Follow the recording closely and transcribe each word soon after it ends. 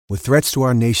With threats to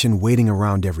our nation waiting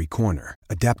around every corner,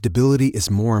 adaptability is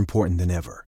more important than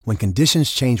ever. When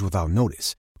conditions change without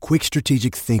notice, quick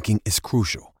strategic thinking is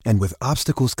crucial. And with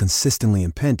obstacles consistently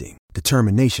impending,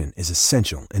 determination is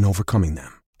essential in overcoming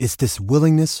them. It's this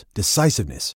willingness,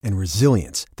 decisiveness, and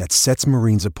resilience that sets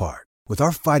Marines apart. With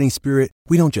our fighting spirit,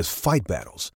 we don't just fight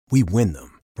battles, we win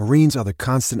them. Marines are the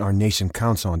constant our nation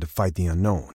counts on to fight the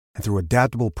unknown. And through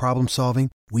adaptable problem solving,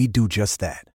 we do just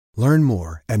that. Learn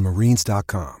more at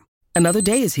marines.com. Another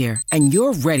day is here, and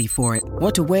you're ready for it.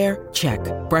 What to wear? Check.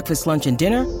 Breakfast, lunch, and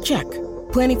dinner? Check.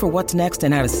 Planning for what's next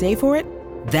and how to save for it?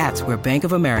 That's where Bank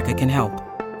of America can help.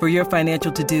 For your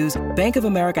financial to-dos, Bank of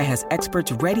America has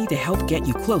experts ready to help get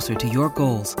you closer to your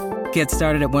goals. Get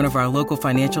started at one of our local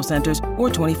financial centers or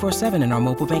 24/7 in our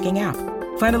mobile banking app.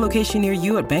 Find a location near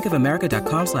you at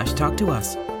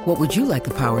bankofamerica.com/talktous. What would you like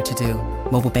the power to do?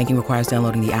 Mobile banking requires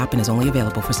downloading the app and is only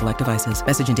available for select devices.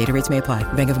 Message and data rates may apply.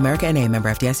 Bank of America N.A., member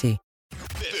FDIC.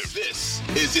 This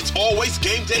is It's Always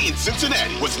Game Day in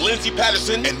Cincinnati with Lindsey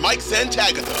Patterson and Mike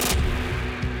Santagata.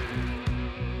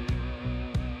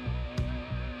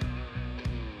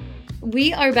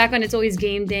 We are back on It's Always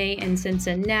Game Day in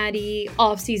Cincinnati.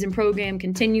 Off-season program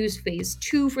continues, phase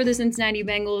 2 for the Cincinnati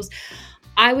Bengals.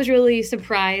 I was really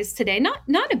surprised today, not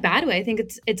in a bad way. I think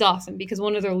it's awesome because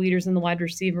one of their leaders in the wide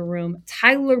receiver room,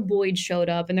 Tyler Boyd, showed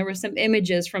up, and there were some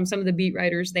images from some of the beat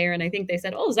writers there, and I think they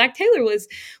said, Zach Taylor was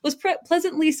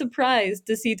pleasantly surprised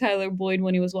to see Tyler Boyd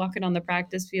when he was walking on the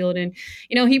practice field, and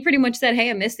he pretty much said, "Hey,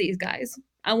 I miss these guys.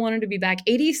 I wanted to be back."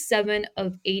 87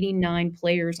 of 89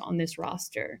 players on this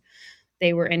roster,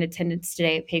 they were in attendance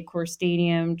today at Paycor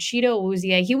Stadium. Cheeto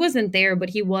Uzie, he wasn't there, but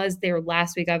he was there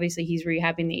last week. Obviously, he's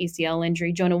rehabbing the ACL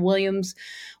injury. Jonah Williams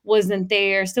wasn't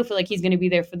there. Still feel like he's going to be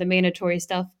there for the mandatory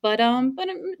stuff. But I'm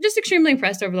just extremely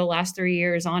impressed over the last 3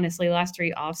 years, honestly, last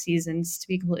 3 off seasons, to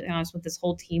be completely honest, with this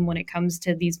whole team when it comes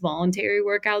to these voluntary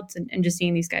workouts and just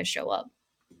seeing these guys show up.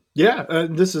 Yeah,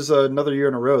 this is another year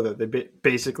in a row that they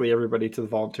basically everybody to the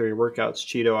voluntary workouts.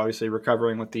 Cheeto obviously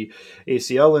recovering with the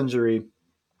ACL injury.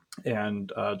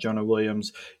 And Jonah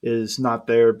Williams is not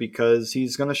there because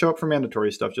he's going to show up for mandatory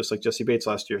stuff, just like Jesse Bates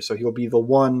last year. So he'll be the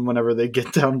one whenever they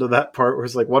get down to that part where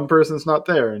it's like one person's not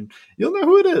there, and you'll know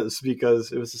who it is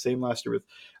because it was the same last year with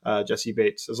Jesse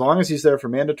Bates. As long as he's there for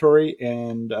mandatory.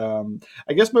 And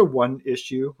I guess my one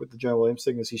issue with the Jonah Williams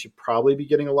thing is he should probably be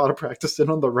getting a lot of practice in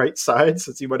on the right side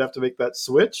since he might have to make that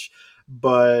switch.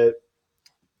 But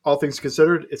all things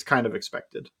considered, it's kind of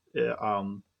expected. I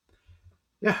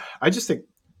just think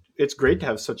it's great to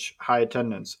have such high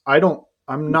attendance.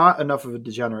 I'm not enough of a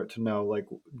degenerate to know, like,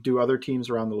 do other teams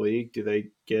around the league, do they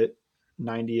get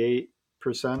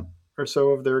 98% or so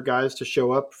of their guys to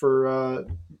show up for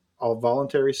all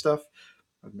voluntary stuff?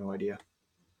 I have no idea.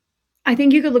 I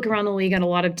think you could look around the league at a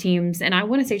lot of teams, and I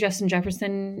want to say Justin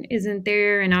Jefferson isn't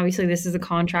there, and obviously this is a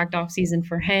contract offseason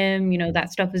for him.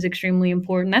 That stuff is extremely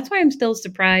important. That's why I'm still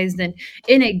surprised, and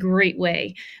in a great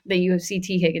way, that you have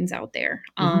CT Higgins out there,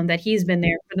 that he's been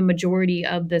there for the majority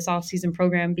of this offseason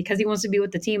program because he wants to be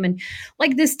with the team. And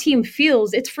like this team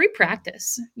feels, it's free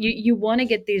practice. You want to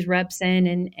get these reps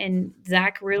in, and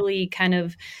Zach really kind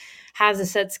of has a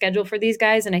set schedule for these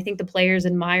guys. And I think the players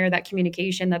admire that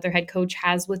communication that their head coach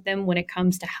has with them when it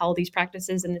comes to how these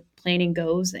practices and planning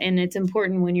goes. And it's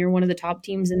important when you're one of the top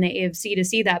teams in the AFC to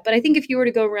see that. But I think if you were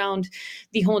to go around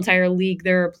the whole entire league,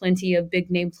 there are plenty of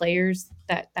big name players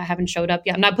that haven't showed up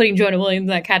yet. I'm not putting Jonah Williams in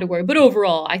that category, but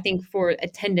overall, I think for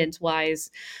attendance wise,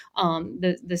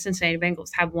 the Cincinnati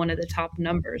Bengals have one of the top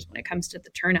numbers when it comes to the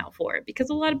turnout for it, because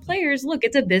a lot of players, look,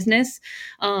 it's a business.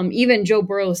 Even Joe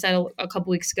Burrow said a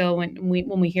couple weeks ago,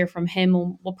 when we hear from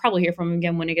him, we'll probably hear from him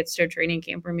again when it gets to training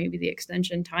camp or maybe the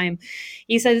extension time.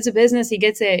 He said it's a business. He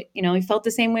gets it. He felt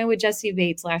the same way with Jesse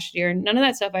Bates last year. None of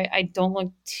that stuff I don't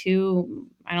look too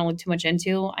much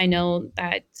into. I know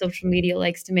that social media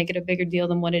likes to make it a bigger deal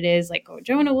than what it is. Like,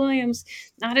 Jonah Williams,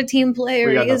 not a team player.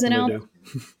 He isn't out.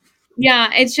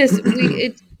 Yeah, it's just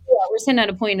we're sitting at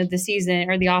a point of the season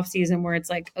or the off season where it's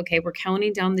like, okay, we're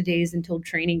counting down the days until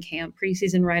training camp,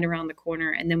 preseason right around the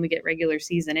corner, and then we get regular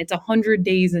season. It's 100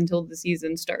 days until the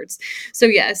season starts. So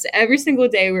yes, every single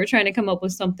day we're trying to come up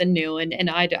with something new, and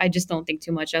I just don't think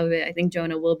too much of it. I think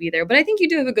Jonah will be there, but I think you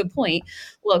do have a good point.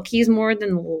 Look, he's more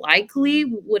than likely.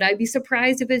 Would I be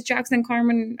surprised if it's Jackson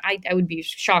Carman? I would be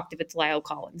shocked if it's Lyle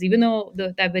Collins, even though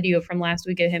that video from last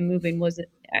week of him moving was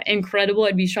incredible.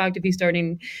 I'd be shocked if he's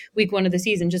starting week 1 of the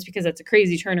season just because that's a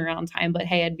crazy turnaround time, but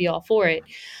hey, I'd be all for it.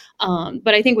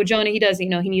 But I think with Jonah, he does, he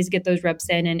needs to get those reps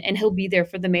in, and he'll be there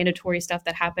for the mandatory stuff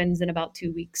that happens in about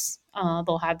 2 weeks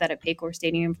They'll have that at Paycor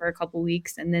Stadium for a couple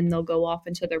weeks, and then they'll go off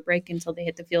into their break until they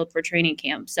hit the field for training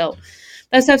camp. So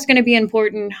that stuff's going to be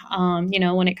important,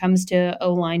 when it comes to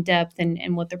O-line depth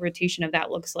and what the rotation of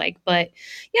that looks like. But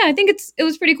yeah, I think it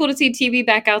was pretty cool to see TV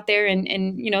back out there, and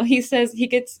he says he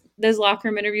gets those locker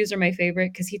room interviews are my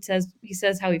favorite because he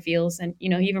says how he feels, and he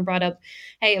even brought up,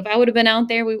 hey, if I would have been out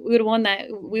there, we would have won that.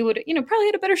 We would probably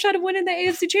had a better shot of winning the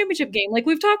AFC Championship game, like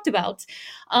we've talked about.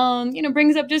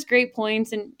 Brings up just great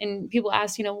points, and people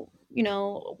ask,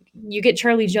 you get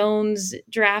Charlie Jones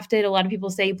drafted. A lot of people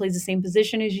say he plays the same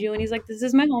position as you, and he's like, this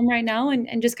is my home right now,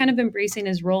 and just kind of embracing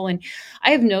his role. And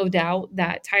I have no doubt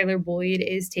that Tyler Boyd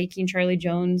is taking Charlie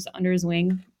Jones under his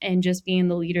wing and just being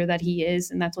the leader that he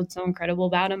is, and that's what's so incredible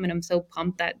about him. And I'm so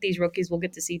pumped that these rookies will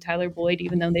get to see Tyler Boyd,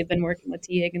 even though they've been working with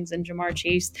T. Higgins and Jamar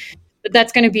Chase. But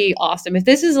that's going to be awesome. If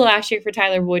this is the last year for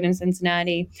Tyler Boyd in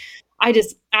Cincinnati,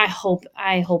 I hope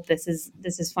this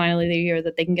is finally the year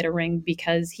that they can get a ring,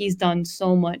 because he's done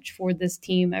so much for this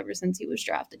team ever since he was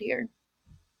drafted here.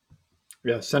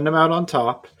 Yeah, send him out on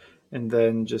top, and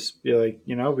then just be like,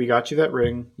 we got you that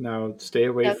ring. Now stay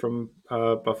away from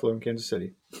Buffalo and Kansas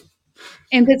City.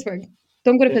 And Pittsburgh.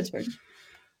 Don't go to Pittsburgh.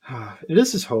 It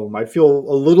is his home. I feel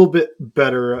a little bit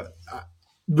better,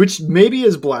 which maybe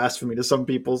is blasphemy to some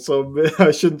people, so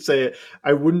I shouldn't say it.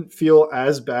 I wouldn't feel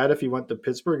as bad if he went to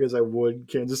Pittsburgh as I would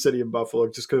Kansas City and Buffalo.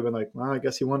 It just could have been like, well, I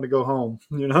guess he wanted to go home,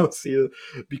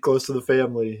 be close to the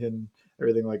family and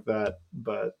everything like that.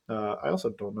 But I also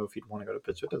don't know if he'd want to go to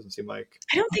Pittsburgh. It doesn't seem like.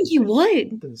 I don't think he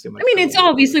would. Doesn't seem like it's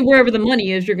obviously wherever the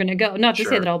money is, you're going to go. Not to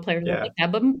say that all players are like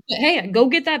that, but hey, go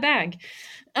get that bag.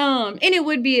 And it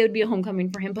would be a homecoming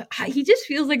for him, but he just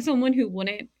feels like someone who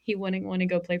wouldn't want to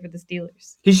go play for the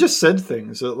Steelers. He's just said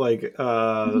things that like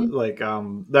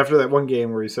after that one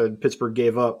game where he said Pittsburgh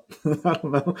gave up. I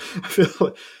don't know. I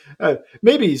feel like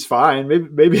maybe he's fine.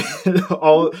 Maybe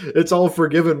it's all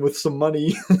forgiven with some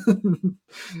money.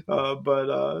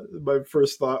 But my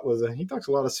first thought was he talks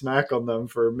a lot of smack on them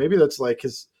for maybe that's like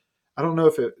his. I don't know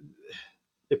if it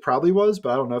probably was,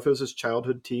 but I don't know if it was his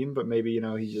childhood team, but maybe,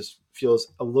 he just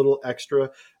feels a little extra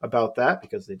about that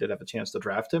because they did have a chance to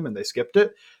draft him and they skipped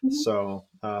it. Mm-hmm. So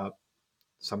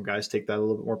some guys take that a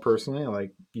little bit more personally,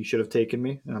 like you should have taken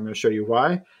me and I'm going to show you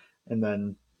why. And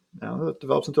then it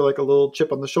develops into like a little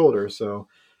chip on the shoulder. So,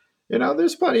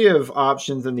 there's plenty of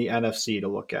options in the NFC to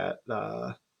look at.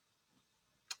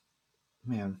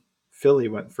 Philly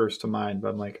went first to mind, but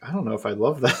I'm like, I don't know if I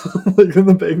love that. Like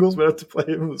the Bengals would have to play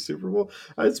him in the Super Bowl.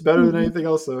 It's better than anything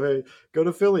else. So hey, go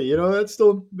to Philly. That's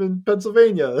still in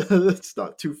Pennsylvania. That's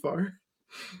not too far.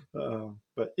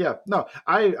 But yeah, no,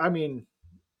 I mean,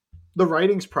 the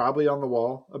writing's probably on the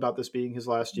wall about this being his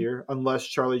last year, unless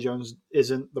Charlie Jones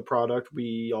isn't the product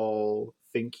we all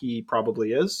think he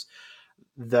probably is.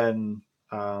 Then.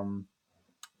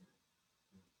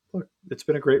 Look, it's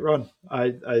been a great run.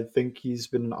 I think he's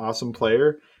been an awesome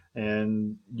player,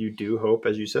 and you do hope,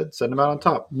 as you said, send him out on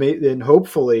top. And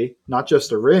hopefully, not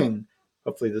just a ring.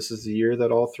 Hopefully, this is the year that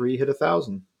all three hit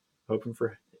 1,000. Hoping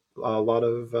for a lot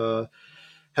of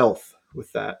health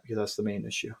with that, because that's the main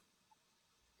issue.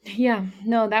 Yeah,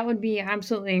 no, that would be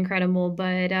absolutely incredible.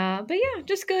 But yeah,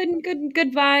 just good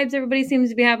vibes. Everybody seems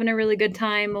to be having a really good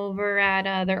time over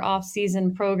at their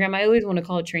off-season program. I always want to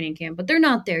call it training camp, but they're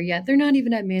not there yet. They're not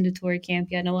even at mandatory camp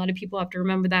yet. And a lot of people have to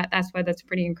remember that. That's why that's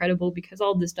pretty incredible, because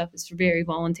all this stuff is very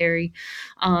voluntary.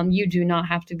 You do not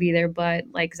have to be there. But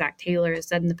like Zach Taylor has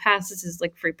said in the past, this is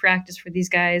like free practice for these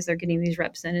guys. They're getting these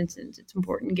reps in. It's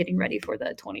important getting ready for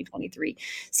the 2023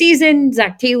 season.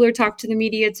 Zach Taylor talked to the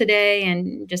media today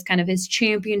and just kind of his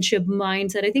championship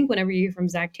mindset. I think whenever you hear from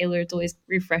Zach Taylor, it's always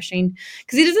refreshing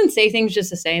because he doesn't say things just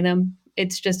to say them.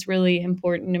 It's just really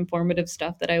important, informative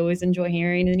stuff that I always enjoy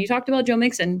hearing. And you talked about Joe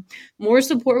Mixon, more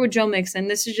support with Joe Mixon.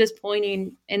 This is just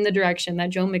pointing in the direction that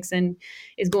Joe Mixon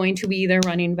is going to be their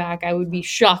running back. I would be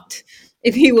shocked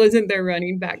if he wasn't their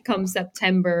running back come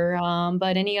September.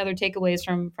 But any other takeaways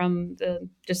from the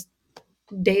just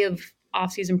day of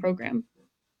off-season program?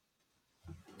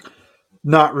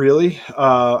 Not really.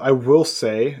 I will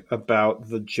say about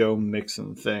the Joe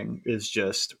Mixon thing is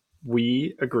just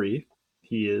we agree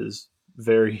he is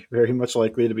very, very much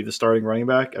likely to be the starting running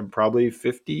back and probably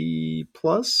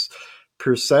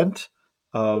 50+%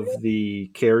 of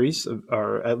the carries,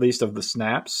 or at least of the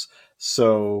snaps.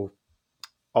 So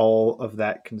all of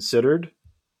that considered,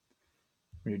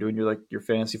 when you're doing your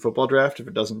fantasy football draft, if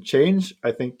it doesn't change,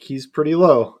 I think he's pretty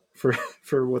low for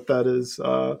what that is.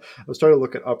 I was trying to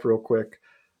look it up real quick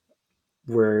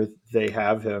where they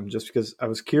have him, just because I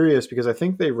was curious, because I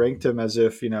think they ranked him as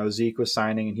if, Zeke was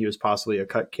signing and he was possibly a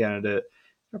cut candidate.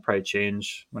 It'll probably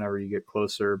change whenever you get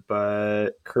closer,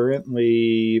 but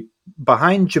currently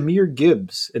behind Jahmyr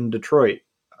Gibbs in Detroit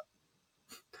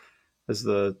as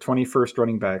the 21st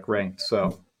running back ranked.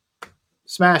 So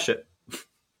smash it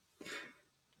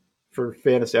for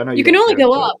fantasy. I know you can only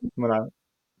go up.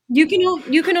 You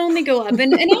can only go up,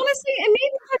 and honestly, and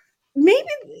maybe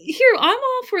here I'm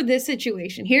all for this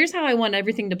situation. Here's how I want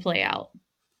everything to play out.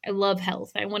 I love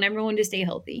health. I want everyone to stay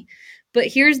healthy. But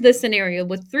here's the scenario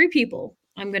with three people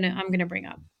I'm gonna bring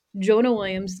up. Jonah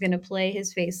Williams is gonna play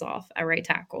his face off at right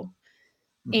tackle.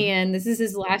 Mm-hmm. And this is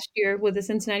his last year with the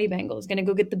Cincinnati Bengals. Gonna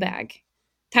go get the bag.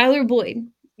 Tyler Boyd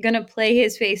gonna play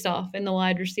his face off in the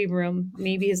wide receiver room,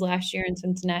 maybe his last year in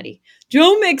Cincinnati.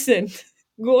 Joe Mixon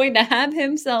going to have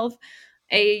himself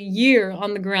a year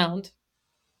on the ground.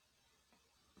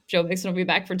 Joe Mixon will be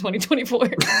back for 2024.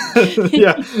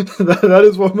 Yeah, that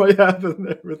is what might happen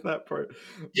there with that part.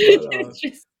 But,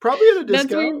 probably at a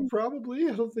discount. Probably,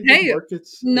 I don't think the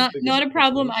market's not a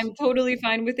problem. I'm totally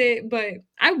fine with it. But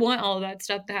I want all of that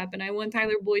stuff to happen. I want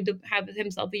Tyler Boyd to have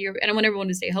himself a year, and I want everyone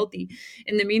to stay healthy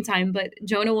in the meantime. But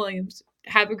Jonah Williams,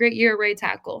 have a great year at right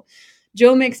tackle.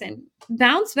 Joe Mixon,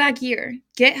 bounce back year.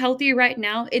 Get healthy right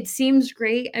now. It seems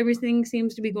great. Everything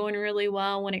seems to be going really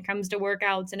well when it comes to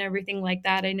workouts and everything like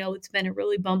that. I know it's been a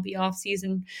really bumpy off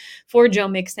season for Joe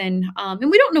Mixon. And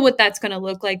we don't know what that's going to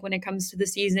look like when it comes to the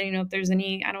season. You know, if there's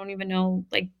any, I don't even know,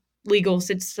 like legal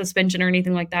suspension or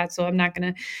anything like that. So I'm not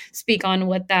going to speak on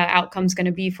what that outcome's going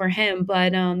to be for him.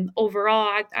 But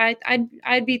overall,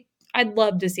 I'd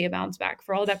love to see a bounce back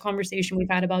for all that conversation we've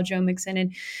had about Joe Mixon,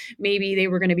 and maybe they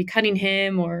were going to be cutting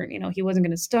him, or, you know, he wasn't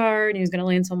going to start and he was going to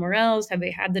land somewhere else. Have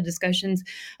they had the discussions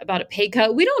about a pay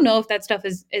cut? We don't know if that stuff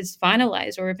is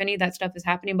finalized, or if any of that stuff is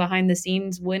happening behind the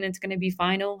scenes, when it's going to be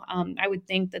final. I would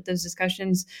think that those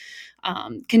discussions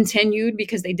continued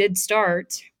because they did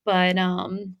start, but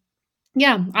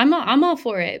yeah, I'm all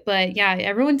for it. But yeah,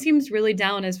 everyone seems really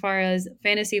down as far as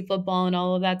fantasy football and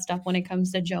all of that stuff when it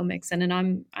comes to Joe Mixon. And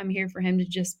I'm here for him to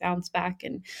just bounce back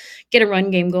and get a run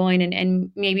game going,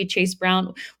 and maybe Chase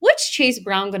Brown. What's Chase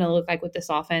Brown going to look like with this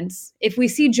offense if we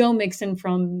see Joe Mixon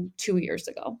from 2 years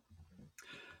ago?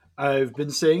 I've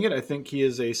been saying it. I think he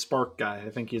is a spark guy. I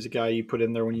think he's a guy you put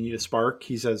in there when you need a spark.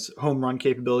 He has home run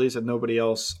capabilities that nobody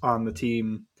else on the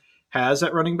team has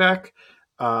at running back.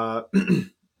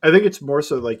 I think it's more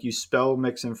so like you spell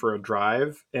Mixon for a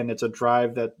drive, and it's a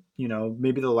drive that, you know,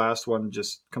 maybe the last one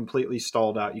just completely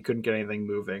stalled out. You couldn't get anything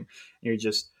moving. And you're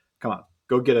just, come on,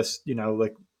 go get us, you know,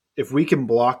 like if we can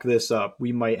block this up,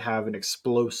 we might have an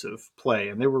explosive play.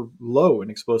 And they were low in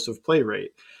explosive play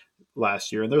rate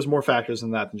last year. And there's more factors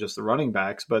in that than just the running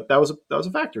backs, but that was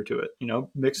a factor to it. You know,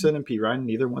 Mixon and Pirine,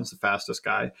 neither one's the fastest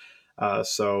guy.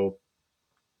 And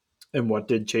what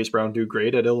did Chase Brown do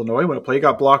great at Illinois? When a play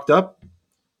got blocked up,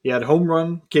 he had home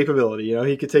run capability. You know,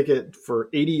 he could take it for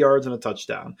 80 yards and a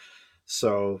touchdown.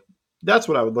 So that's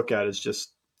what I would look at, is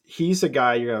just he's a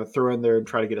guy you're going to throw in there and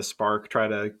try to get a spark, try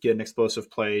to get an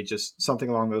explosive play, just something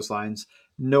along those lines.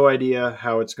 No idea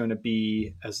how it's going to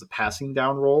be as the passing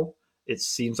down role. It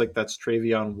seems like that's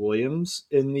Travion Williams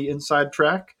in the inside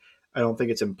track. I don't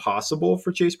think it's impossible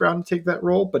for Chase Brown to take that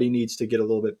role, but he needs to get a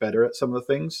little bit better at some of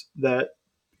the things that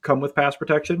come with pass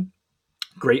protection.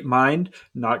 Great mind,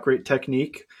 not great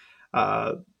technique.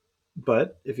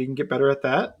 But if you can get better at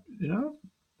that, you know,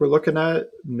 we're looking at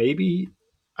maybe,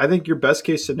 I think your best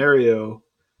case scenario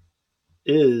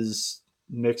is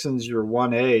Mixon's your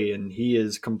 1A and he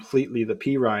is completely the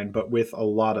Pirine, but with a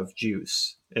lot of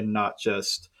juice and not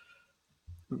just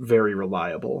very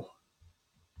reliable.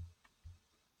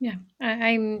 Yeah,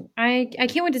 I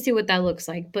can't wait to see what that looks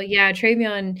like. But yeah,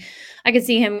 Travion, I could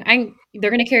see him. They're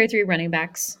going to carry 3 running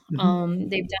backs. Mm-hmm.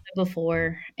 They've done it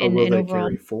before. And will they overall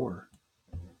carry 4?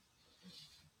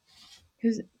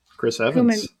 Who's Chris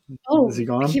Evans? Is he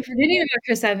gone? I keep forgetting about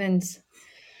Chris Evans.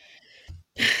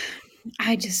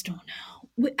 I just don't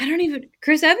know.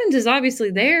 Chris Evans is obviously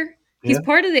there. He's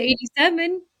part of the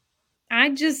 87.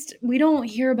 We don't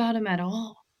hear about him at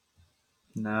all.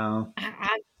 No.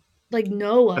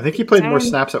 No. I think he played more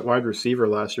snaps at wide receiver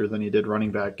last year than he did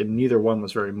running back, and neither one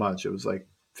was very much. It was like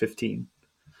 15.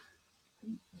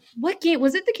 What game?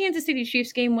 Was it the Kansas City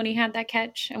Chiefs game when he had that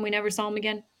catch and we never saw him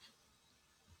again?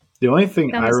 The only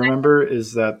thing I remember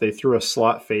is that they threw a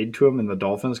slot fade to him in the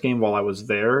Dolphins game while I was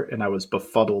there, and I was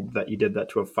befuddled that you did that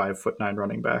to a 5'9"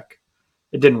 running back.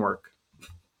 It didn't work.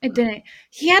 It didn't.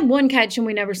 He had one catch and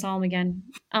we never saw him again.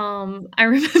 I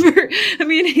remember,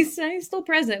 he's still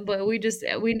present, but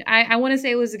I want to say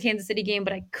it was the Kansas City game,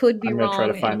 but I could be wrong. I'm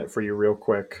going to try to find it for you real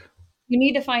quick. You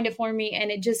need to find it for me.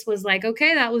 And it just was like,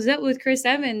 okay, that was it with Chris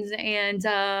Evans. And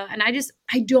I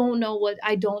don't know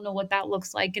what that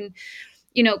looks like. And,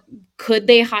 you know, could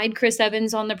they hide Chris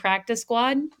Evans on the practice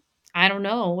squad? I don't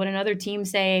know. Would another team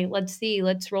say,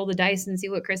 let's roll the dice and see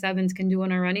what Chris Evans can do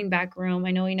in our running back room?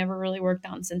 I know he never really worked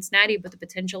out in Cincinnati, but the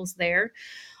potential's there.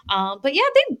 But yeah,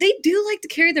 they do like to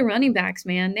carry the running backs,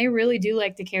 man. They really do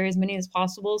like to carry as many as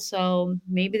possible. So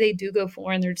maybe they do go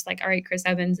for, and they're just like, all right, Chris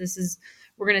Evans,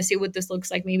 we're going to see what this looks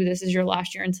like. Maybe this is your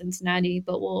last year in Cincinnati,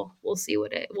 but we'll see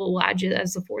we'll add you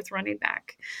as the fourth running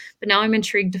back. But now I'm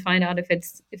intrigued to find out if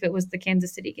it was the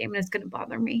Kansas City game, and it's going to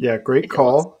bother me. Yeah, great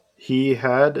call. He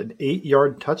had an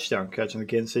 8-yard touchdown catch in the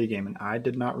Kansas City game, and I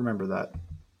did not remember that.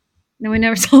 No, we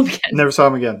never saw him again. Never saw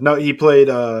him again. No, he played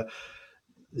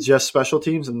just special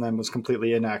teams and then was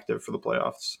completely inactive for the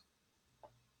playoffs.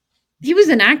 He was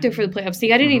inactive for the playoffs.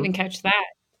 See, I didn't even catch that.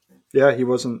 Yeah, he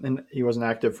wasn't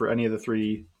active for any of the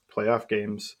 3 playoff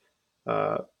games.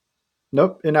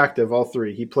 Nope, inactive, all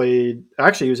 3. He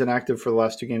was inactive for the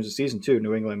last 2 games of the season too,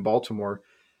 New England and Baltimore,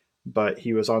 but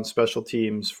he was on special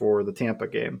teams for the Tampa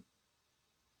game.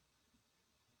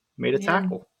 Made a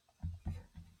tackle.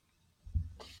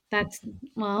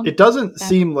 It doesn't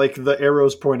seem like the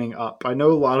arrow's pointing up. I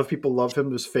know a lot of people love him.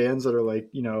 There's fans that are like,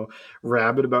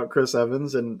 rabid about Chris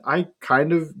Evans. And I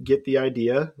kind of get the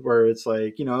idea where it's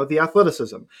like, the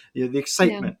athleticism, the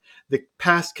excitement, the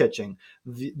pass catching.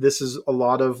 This is a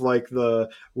lot of like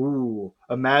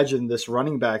imagine this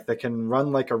running back that can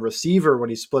run like a receiver when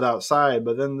he's split outside.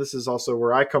 But then this is also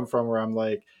where I come from, where I'm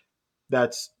like,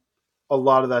 a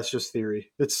lot of that's just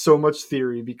theory. It's so much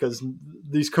theory because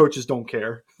these coaches don't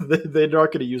care. They're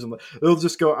not going to use them. They'll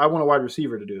just go, I want a wide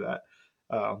receiver to do that.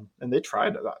 And they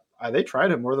tried it. They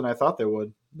tried it more than I thought they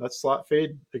would. That slot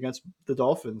fade against the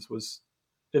Dolphins was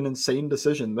an insane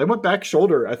decision. They went back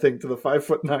shoulder, I think, to the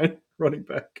 5'9" running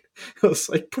back. I was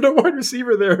like, put a wide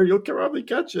receiver there. You'll probably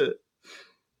catch it.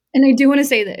 And I do want to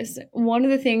say this. One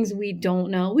of the things we don't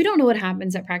know what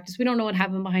happens at practice. We don't know what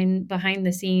happened behind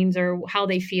the scenes or how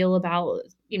they feel about,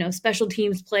 special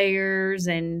teams players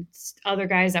and other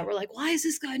guys that were like, why is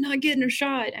this guy not getting a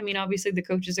shot? I mean, obviously the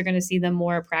coaches are going to see them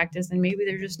more at practice, and maybe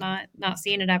they're just not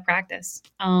seeing it at practice.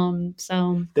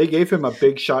 So they gave him a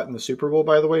big shot in the Super Bowl,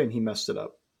 by the way, and he messed it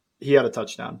up. He had a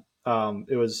touchdown.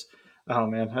 It was, oh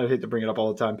man, I hate to bring it up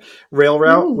all the time. Rail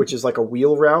route, which is like a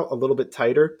wheel route, a little bit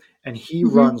tighter. And he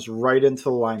runs right into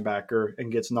the linebacker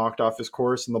and gets knocked off his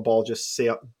course, and the ball just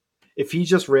sailed. If he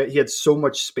just ran, he had so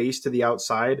much space to the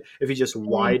outside. If he just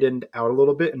widened out a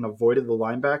little bit and avoided the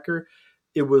linebacker,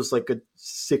 it was like a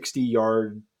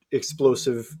 60-yard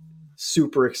explosive,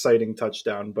 super exciting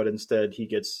touchdown. But instead he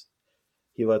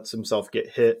lets himself get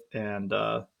hit, and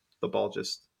the ball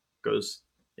just goes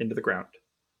into the ground.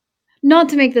 Not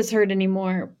to make this hurt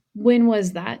anymore. When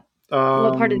was that?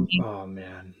 What part of the game? Oh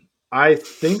man. I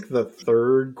think the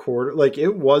third quarter, like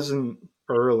it wasn't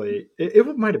early. It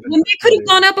might have been. When they could have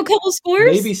gone up a couple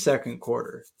scores? Maybe second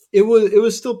quarter. It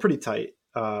was still pretty tight.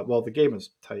 The game was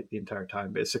tight the entire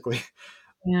time, basically.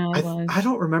 Yeah, it was. I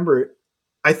don't remember.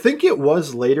 I think it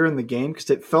was later in the game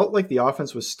because it felt like the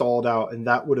offense was stalled out, and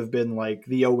that would have been like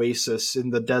the oasis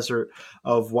in the desert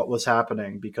of what was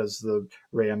happening because the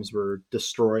Rams were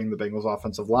destroying the Bengals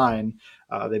offensive line.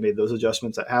 They made those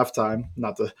adjustments at halftime.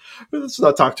 Let's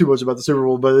not talk too much about the Super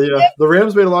Bowl, but the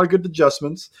Rams made a lot of good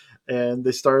adjustments, and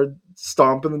they started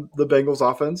stomping the Bengals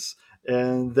offense.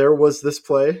 And there was this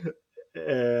play,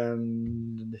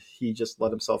 and he just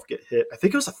let himself get hit. I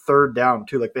think it was a third down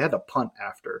too. Like they had to punt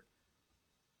after.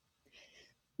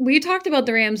 We talked about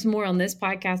the Rams more on this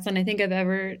podcast than I think I've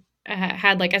ever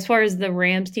had, like as far as the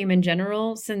Rams team in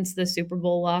general since the Super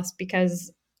Bowl loss,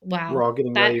 because wow. We're all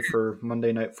getting ready for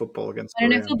Monday Night Football against the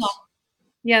Rams.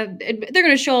 Yeah, they're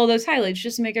going to show all those highlights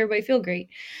just to make everybody feel great.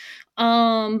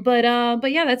 But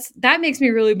yeah, that makes me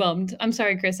really bummed. I'm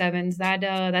sorry, Chris Evans.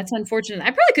 That's unfortunate.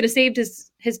 I probably could have saved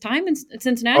his time in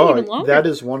Cincinnati even longer. That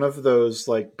is one of those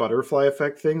like butterfly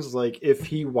effect things. Like if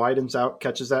he widens out,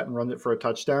 catches that, and runs it for a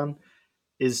touchdown,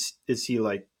 is he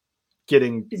like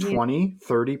getting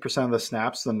 20-30% of the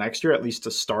snaps the next year, at least to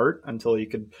start, until he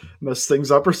could mess things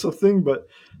up or something? But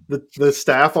the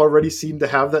staff already seemed to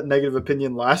have that negative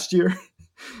opinion last year.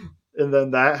 And then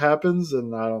that happens,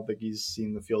 and I don't think he's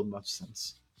seen the field much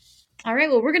since. All right,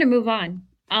 well, we're going to move on.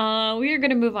 We are going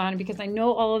to move on because I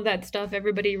know all of that stuff.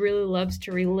 Everybody really loves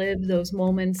to relive those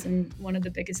moments in one of the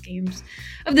biggest games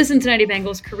of the Cincinnati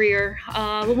Bengals career.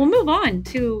 But we'll move on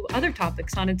to other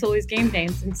topics on It's Always Game Day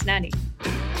in Cincinnati.